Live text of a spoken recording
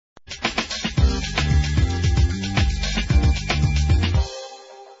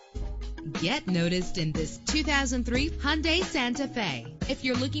Get noticed in this 2003 Hyundai Santa Fe. If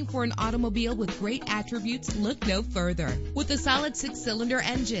you're looking for an automobile with great attributes, look no further. With a solid 6-cylinder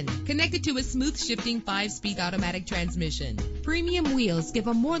engine connected to a smooth shifting 5-speed automatic transmission, premium wheels give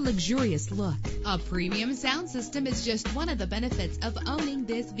a more luxurious look. A premium sound system is just one of the benefits of owning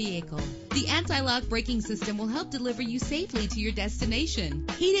this vehicle. The anti-lock braking system will help deliver you safely to your destination.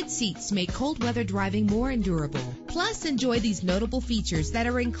 Heated seats make cold weather driving more endurable. Plus, enjoy these notable features that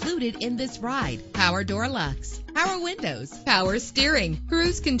are included in this ride: power door locks, power windows, power steering,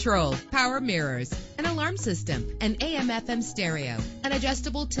 cruise control, power mirrors, an alarm system, an AM/FM stereo, an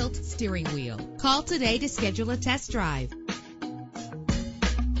adjustable tilt steering wheel. Call today to schedule a test drive.